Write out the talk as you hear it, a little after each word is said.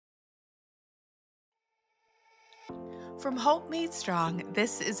From Hope Made Strong,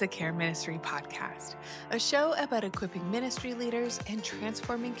 this is a Care Ministry podcast, a show about equipping ministry leaders and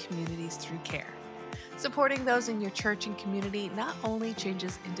transforming communities through care. Supporting those in your church and community not only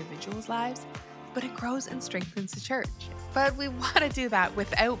changes individuals' lives, but it grows and strengthens the church. But we want to do that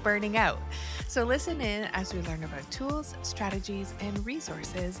without burning out. So listen in as we learn about tools, strategies, and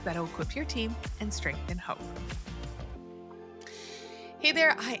resources that will equip your team and strengthen hope. Hey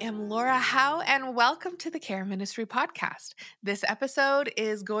there, I am Laura Howe, and welcome to the Care Ministry Podcast. This episode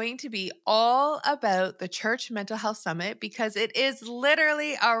is going to be all about the Church Mental Health Summit because it is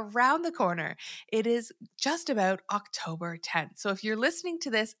literally around the corner. It is just about October 10th. So if you're listening to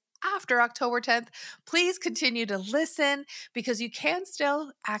this after October 10th, please continue to listen because you can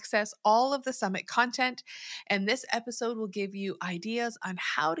still access all of the summit content. And this episode will give you ideas on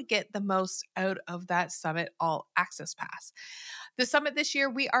how to get the most out of that summit all access pass. The summit this year,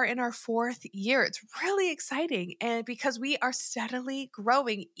 we are in our 4th year. It's really exciting, and because we are steadily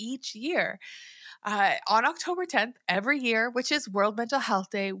growing each year. On October 10th, every year, which is World Mental Health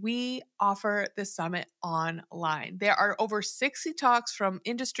Day, we offer the summit online. There are over 60 talks from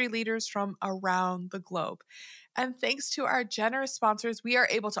industry leaders from around the globe. And thanks to our generous sponsors, we are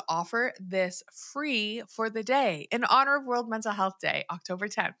able to offer this free for the day in honor of World Mental Health Day, October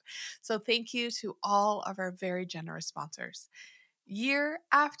 10th. So thank you to all of our very generous sponsors. Year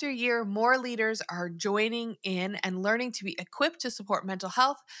after year, more leaders are joining in and learning to be equipped to support mental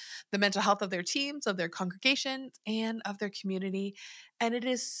health, the mental health of their teams, of their congregations, and of their community. And it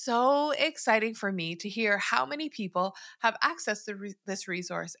is so exciting for me to hear how many people have access to this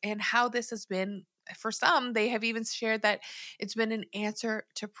resource and how this has been. For some, they have even shared that it's been an answer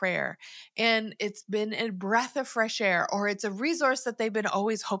to prayer and it's been a breath of fresh air, or it's a resource that they've been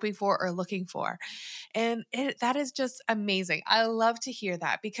always hoping for or looking for. And that is just amazing. I love to hear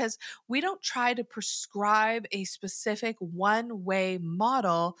that because we don't try to prescribe a specific one-way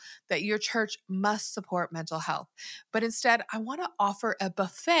model that your church must support mental health. But instead, I want to offer a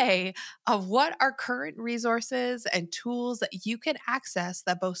buffet of what are current resources and tools that you can access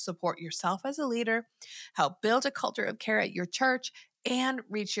that both support yourself as a leader, help build a culture of care at your church, and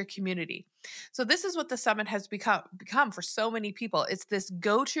reach your community. So this is what the summit has become for so many people. It's this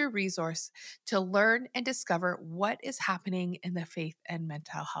go-to resource to learn and discover what is happening in the faith and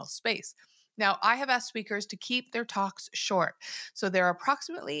mental health space. Now, I have asked speakers to keep their talks short. So they're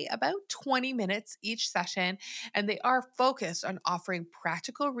approximately about 20 minutes each session, and they are focused on offering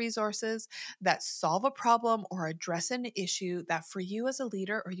practical resources that solve a problem or address an issue that for you as a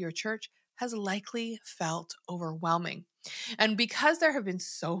leader or your church has likely felt overwhelming. And because there have been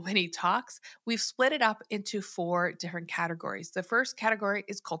so many talks, we've split it up into 4 different categories. The first category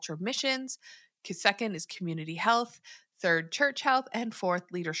is culture missions, second is community health, third, church health, and fourth,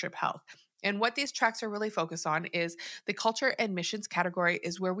 leadership health. And what these tracks are really focused on is the culture and missions category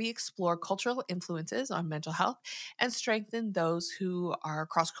is where we explore cultural influences on mental health and strengthen those who are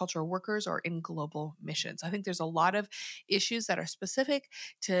cross-cultural workers or in global missions. I think there's a lot of issues that are specific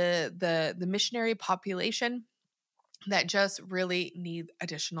to the missionary population that just really need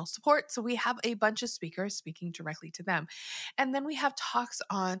additional support. So we have a bunch of speakers speaking directly to them. And then we have talks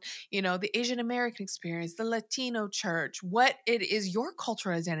on, the Asian American experience, the Latino church, what it is your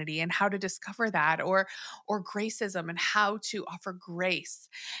cultural identity and how to discover that, or gracism and how to offer grace.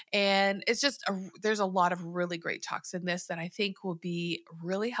 And it's just there's a lot of really great talks in this that I think will be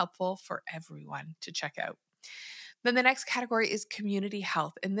really helpful for everyone to check out. Then the next category is community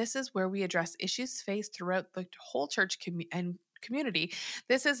health, and this is where we address issues faced throughout the whole church community.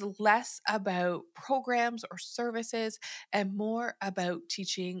 This is less about programs or services and more about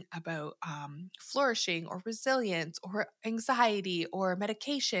teaching about flourishing or resilience or anxiety or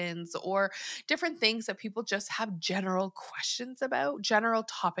medications or different things that people just have general questions about, general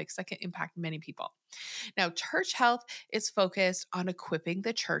topics that can impact many people. Now, church health is focused on equipping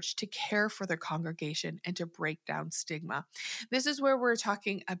the church to care for their congregation and to break down stigma. This is where we're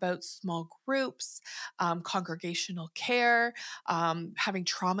talking about small groups, congregational care, having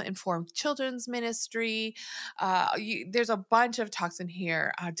trauma-informed children's ministry. There's a bunch of talks in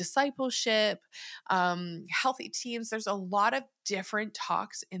here, discipleship, healthy teams. There's a lot of different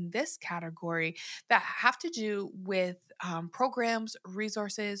talks in this category that have to do with programs,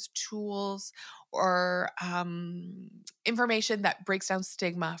 resources, tools, or information that breaks down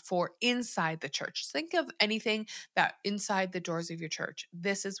stigma for inside the church. Think of anything that inside the doors of your church.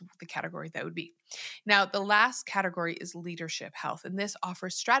 This is the category that would be. Now, the last category is leadership health, and this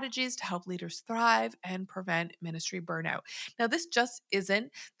offers strategies to help leaders thrive and prevent ministry burnout. Now, this just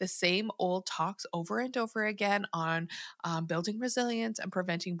isn't the same old talks over and over again on building building resilience and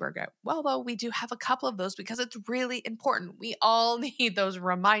preventing burnout. Well, though, we do have a couple of those because it's really important. We all need those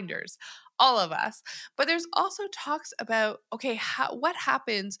reminders, all of us. But there's also talks about, okay, what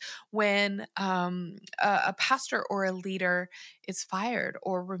happens when a pastor or a leader is fired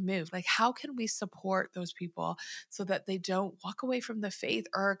or removed? Like, how can we support those people so that they don't walk away from the faith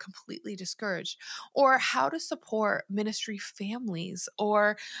or are completely discouraged? Or how to support ministry families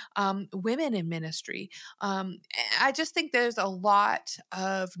or women in ministry. I just think there's a lot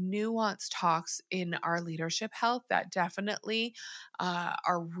of nuanced talks in our leadership health that definitely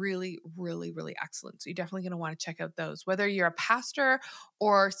are really, really, really excellent. So you're definitely going to want to check out those, whether you're a pastor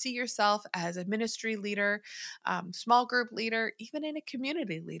or see yourself as a ministry leader, small group leader, even in a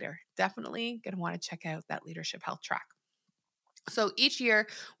community leader. Definitely going to want to check out that leadership health track. So each year,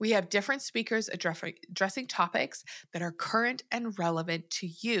 we have different speakers addressing topics that are current and relevant to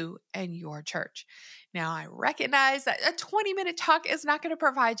you and your church. Now, I recognize that a 20-minute talk is not going to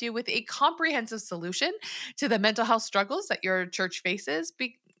provide you with a comprehensive solution to the mental health struggles that your church faces.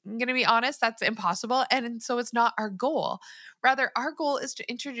 I'm going to be honest, that's impossible. And so it's not our goal. Rather, our goal is to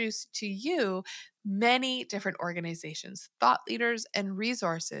introduce to you many different organizations, thought leaders, and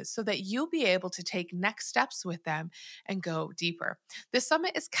resources so that you'll be able to take next steps with them and go deeper. This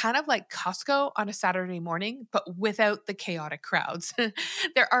summit is kind of like Costco on a Saturday morning, but without the chaotic crowds.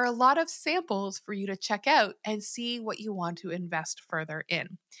 There are a lot of samples for you to check out and see what you want to invest further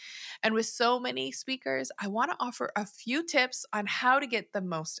in. And with so many speakers, I want to offer a few tips on how to get the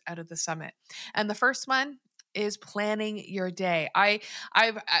most out of the summit. And the first one is planning your day.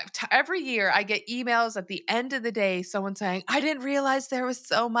 Every year I get emails at the end of the day, someone saying, I didn't realize there was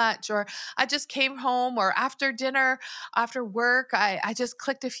so much, or I just came home, or after dinner, after work, I just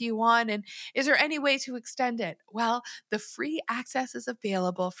clicked a few on, and is there any way to extend it? Well, the free access is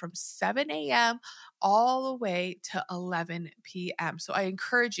available from 7 a.m. all the way to 11 p.m. So I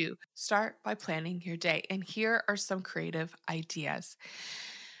encourage you, start by planning your day. And here are some creative ideas.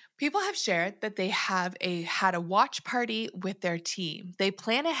 People have shared that they had a watch party with their team. They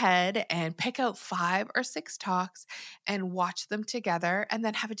plan ahead and pick out 5 or 6 talks and watch them together and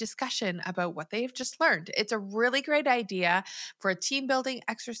then have a discussion about what they've just learned. It's a really great idea for a team building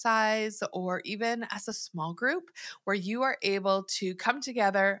exercise or even as a small group where you are able to come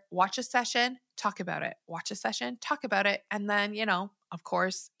together, watch a session, talk about it, watch a session, talk about it, and then, of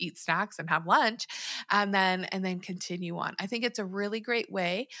course, eat snacks and have lunch and then continue on. I think it's a really great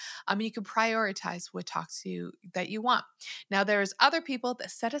way. You can prioritize what talks that you want. Now, there's other people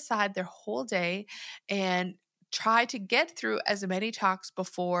that set aside their whole day and try to get through as many talks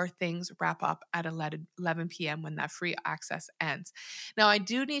before things wrap up at 11 p.m. when that free access ends. Now, I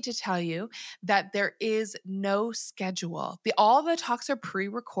do need to tell you that there is no schedule. All the talks are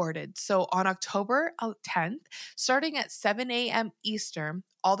pre-recorded. So on October 10th, starting at 7 a.m. Eastern,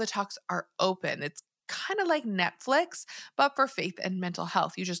 all the talks are open. It's kind of like Netflix, but for faith and mental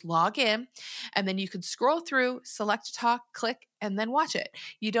health. You just log in and then you can scroll through, select a talk, click, and then watch it.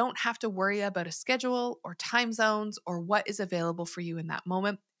 You don't have to worry about a schedule or time zones or what is available for you in that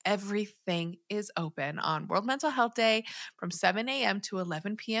moment. Everything is open on World Mental Health Day from 7 a.m. to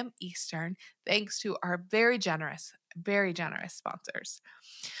 11 p.m. Eastern, thanks to our very generous sponsors.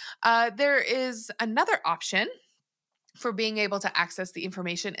 There is another option for being able to access the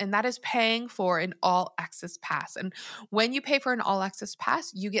information, and that is paying for an all access pass. And when you pay for an all access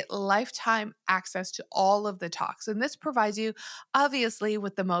pass, you get lifetime access to all of the talks. And this provides you, obviously,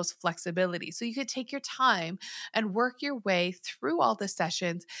 with the most flexibility. So you could take your time and work your way through all the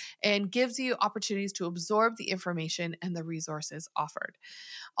sessions and gives you opportunities to absorb the information and the resources offered.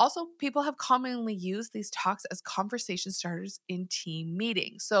 Also, people have commonly used these talks as conversation starters in team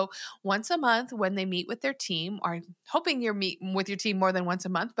meetings. So once a month when they meet with their team, or I'm hoping you're meeting with your team more than once a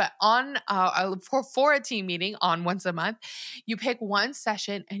month, but on for a team meeting on once a month, you pick one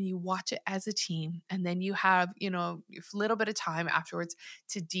session and you watch it as a team. And then you have, a little bit of time afterwards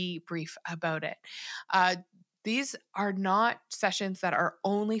to debrief about it. These are not sessions that are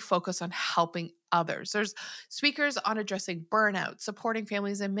only focused on helping others. There's speakers on addressing burnout, supporting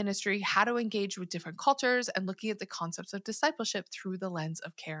families in ministry, how to engage with different cultures, and looking at the concepts of discipleship through the lens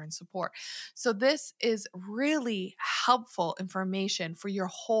of care and support. So this is really helpful information for your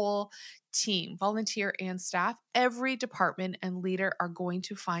whole team, volunteer and staff. Every department and leader are going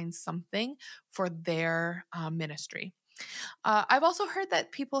to find something for their ministry. I've also heard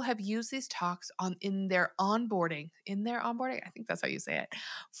that people have used these talks in their onboarding. In their onboarding, I think that's how you say it.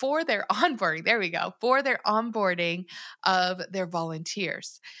 For their onboarding, there we go. For their onboarding of their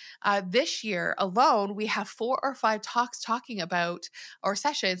volunteers. This year alone, we have 4 or 5 talks talking about, or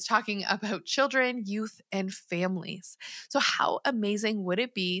sessions talking about children, youth, and families. So, how amazing would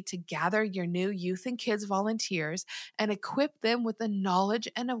it be to gather your new youth and kids volunteers and equip them with the knowledge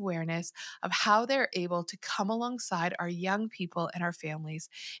and awareness of how they're able to come alongside our young people and our families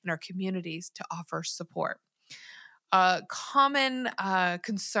in our communities to offer support? A common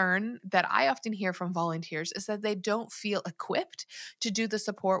concern that I often hear from volunteers is that they don't feel equipped to do the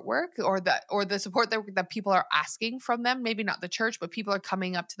support work, or the support that people are asking from them. Maybe not the church, but people are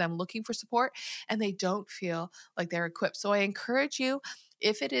coming up to them looking for support, and they don't feel like they're equipped. So I encourage you,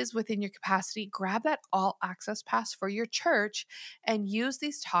 if it is within your capacity, grab that all access pass for your church and use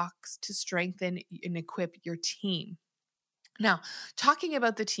these talks to strengthen and equip your team. Now, talking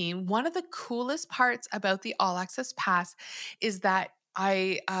about the team, one of the coolest parts about the All Access Pass is that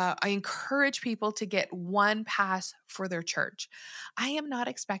I encourage people to get one pass for their church. I am not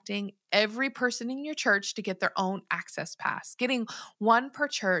expecting every person in your church to get their own access pass. Getting one per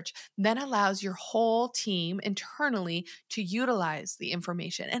church then allows your whole team internally to utilize the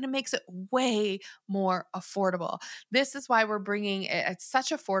information, and it makes it way more affordable. This is why we're bringing it at such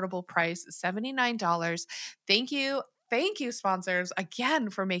affordable price, $79. Thank you. Thank you, sponsors, again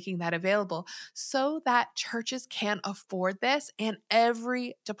for making that available so that churches can afford this and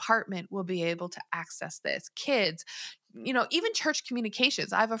every department will be able to access this. Kids, even church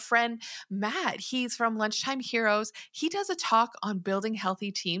communications. I have a friend, Matt, he's from Lunchtime Heroes. He does a talk on building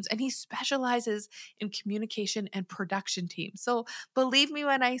healthy teams and he specializes in communication and production teams. So believe me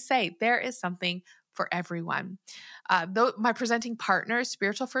when I say there is something for everyone. Though my presenting partners,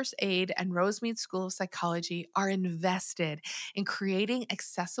 Spiritual First Aid and Rosemead School of Psychology, are invested in creating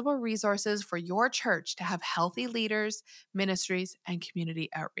accessible resources for your church to have healthy leaders, ministries, and community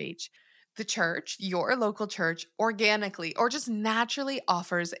outreach. The church, your local church, organically or just naturally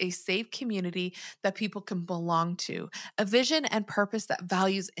offers a safe community that people can belong to, a vision and purpose that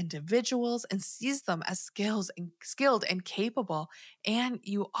values individuals and sees them as skilled and capable, and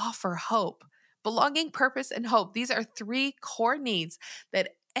you offer hope. Belonging, purpose, and hope. These are 3 core needs that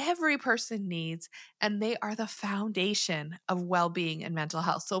every person needs, and they are the foundation of well being and mental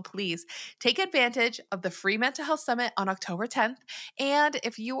health. So please take advantage of the free mental health summit on October 10th. And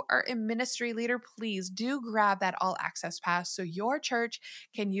if you are a ministry leader, please do grab that all access pass so your church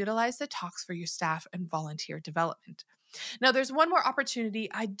can utilize the talks for your staff and volunteer development. Now, there's one more opportunity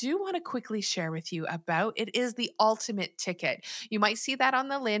I do want to quickly share with you about. It is the ultimate ticket. You might see that on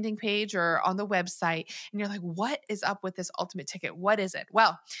the landing page or on the website, and you're like, what is up with this ultimate ticket? What is it?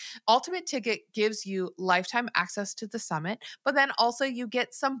 Well, ultimate ticket gives you lifetime access to the summit, but then also you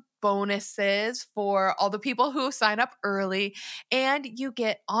get some bonuses for all the people who sign up early, and you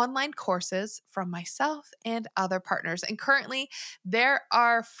get online courses from myself and other partners. And currently, there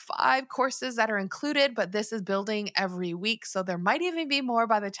are 5 courses that are included, but this is building every week. So there might even be more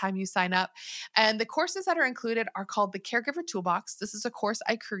by the time you sign up. And the courses that are included are called the Caregiver Toolbox. This is a course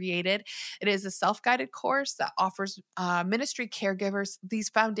I created. It is a self-guided course that offers ministry caregivers these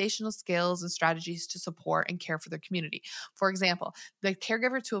foundational skills and strategies to support and care for their community. For example, the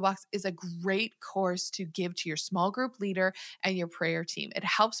Caregiver Toolbox is a great course to give to your small group leader and your prayer team. It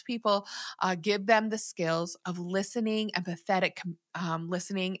helps people give them the skills of listening, empathetic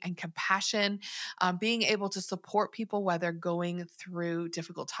listening, and compassion, being able to support people while they're going through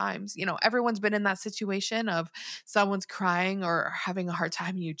difficult times. Everyone's been in that situation of someone's crying or having a hard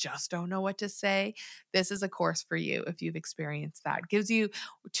time and you just don't know what to say. This is a course for you if you've experienced that. It gives you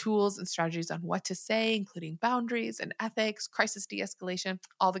tools and strategies on what to say, including boundaries and ethics, crisis de-escalation,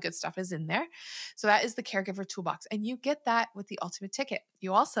 all the good stuff is in there. So that is the Caregiver Toolbox. And you get that with the ultimate ticket.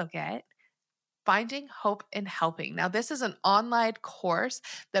 You also get Finding Hope in Helping. Now, this is an online course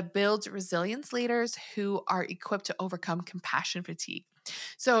that builds resilience leaders who are equipped to overcome compassion fatigue.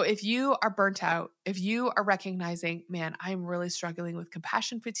 So if you are burnt out, if you are recognizing, man, I'm really struggling with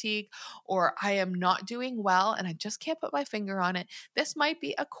compassion fatigue, or I am not doing well and I just can't put my finger on it, this might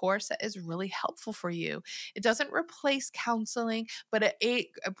be a course that is really helpful for you. It doesn't replace counseling, but it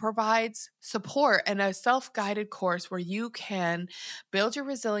provides support and a self-guided course where you can build your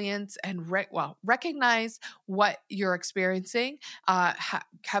resilience and recognize what you're experiencing,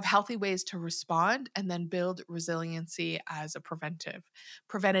 have healthy ways to respond, and then build resiliency as a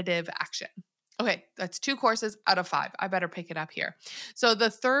preventative action. Okay, that's 2 courses out of 5. I better pick it up here. So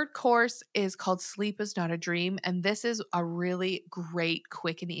the third course is called Sleep is Not a Dream, and this is a really great,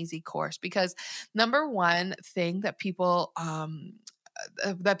 quick and easy course because number one thing that people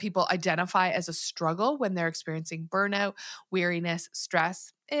identify as a struggle when they're experiencing burnout, weariness,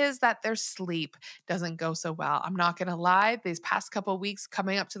 stress is that their sleep doesn't go so well. I'm not going to lie, these past couple weeks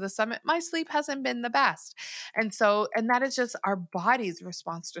coming up to the summit, my sleep hasn't been the best. And that is just our body's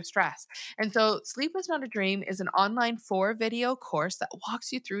response to stress. And so Sleep is Not a Dream is an online 4-video course that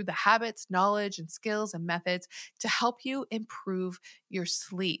walks you through the habits, knowledge, and skills and methods to help you improve your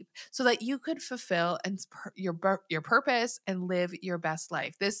sleep so that you could fulfill your purpose and live your best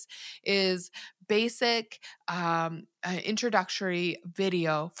life. This is basic introductory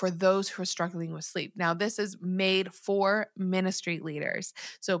video for those who are struggling with sleep. Now, this is made for ministry leaders,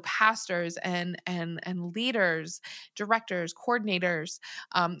 so pastors and leaders, directors, coordinators.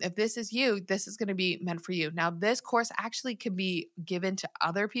 If this is you, this is going to be meant for you. Now, this course actually can be given to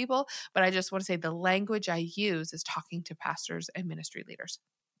other people, but I just want to say the language I use is talking to pastors and ministry leaders.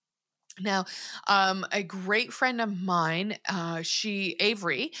 Now, a great friend of mine,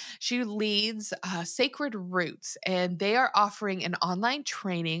 Avery, she leads Sacred Roots, and they are offering an online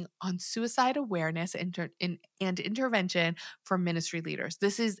training on suicide awareness and intervention for ministry leaders.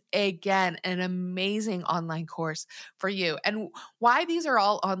 This is, again, an amazing online course for you. And why these are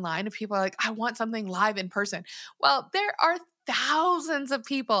all online, if people are like, I want something live in person. Well, there are thousands of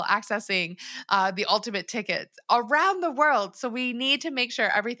people accessing the ultimate tickets around the world. So we need to make sure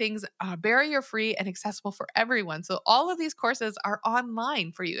everything's barrier free and accessible for everyone. So all of these courses are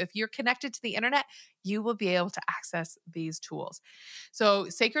online for you. If you're connected to the internet, you will be able to access these tools. So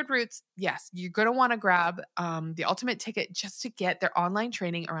Sacred Roots, yes, you're going to want to grab the ultimate ticket just to get their online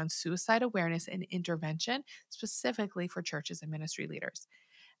training around suicide awareness and intervention, specifically for churches and ministry leaders.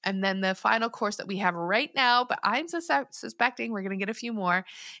 And then the final course that we have right now, but I'm suspecting we're going to get a few more,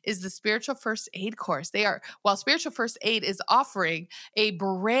 is the Spiritual First Aid course. Spiritual First Aid is offering a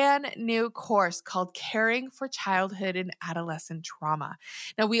brand new course called Caring for Childhood and Adolescent Trauma.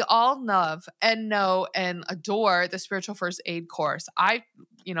 Now, we all love and know and adore the Spiritual First Aid course. I've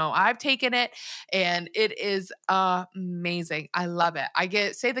taken it and it is amazing. I love it.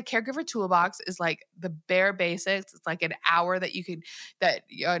 The Caregiver Toolbox is like the bare basics. It's like an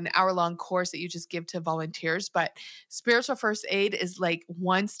hour-long course that you just give to volunteers. But Spiritual First Aid is like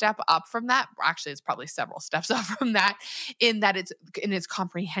one step up from that. Actually, it's probably several steps up from that in that it's in its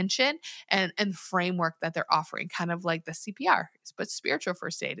comprehension and framework that they're offering, kind of like the CPR, but Spiritual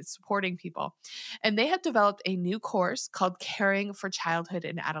First Aid is supporting people. And they have developed a new course called Caring for Childhood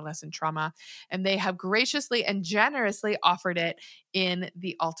and Adolescent Trauma. And they have graciously and generously offered it in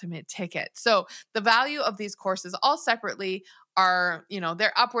the ultimate ticket. So the value of these courses all separately are,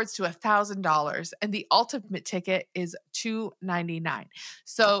 they're upwards to $1,000 and the ultimate ticket is $299.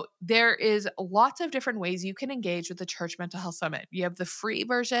 So there is lots of different ways you can engage with the Church Mental Health Summit. You have the free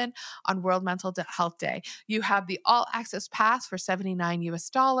version on World Mental Health Day. You have the all access pass for $79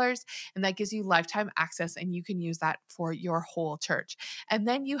 US, and that gives you lifetime access and you can use that for your whole church. And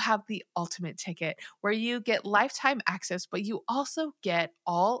then you have the ultimate ticket where you get lifetime access, but you also get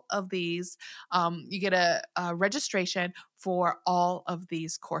all of these, you get a registration for all of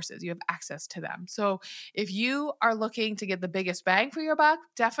these courses. You have access to them. So if you are looking to get the biggest bang for your buck,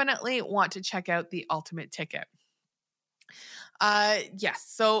 definitely want to check out the ultimate ticket. Yes.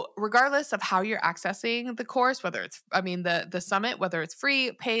 So regardless of how you're accessing the course, whether it's, the summit, whether it's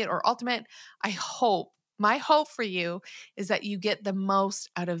free, paid, or ultimate, my hope for you is that you get the most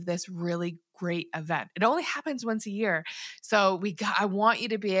out of this really great event. It only happens once a year. So I want you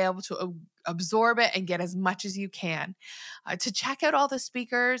to be able to absorb it and get as much as you can. To check out all the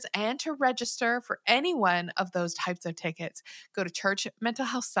speakers and to register for any one of those types of tickets, go to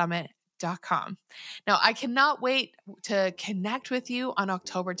churchmentalhealthsummit.com. Now, I cannot wait to connect with you on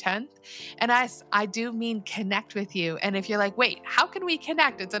October 10th. And I do mean connect with you. And if you're like, wait, how can we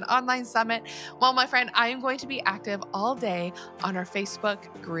connect? It's an online summit. Well, my friend, I am going to be active all day on our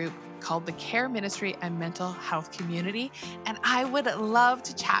Facebook group called the Care Ministry and Mental Health Community. And I would love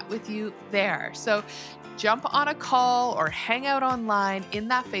to chat with you there. So jump on a call or hang out online in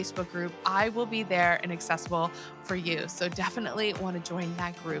that Facebook group. I will be there and accessible for you. So definitely want to join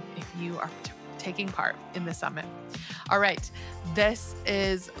that group if you are taking part in the summit. All right. This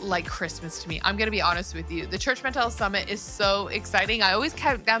is like Christmas to me. I'm going to be honest with you. The Church Mental Health Summit is so exciting. I always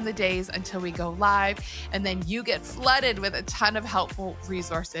count down the days until we go live, and then you get flooded with a ton of helpful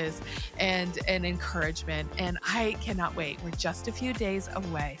resources and encouragement. And I cannot wait. We're just a few days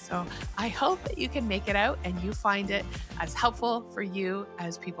away. So I hope that you can make it out and you find it as helpful for you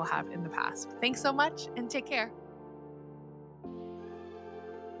as people have in the past. Thanks so much and take care.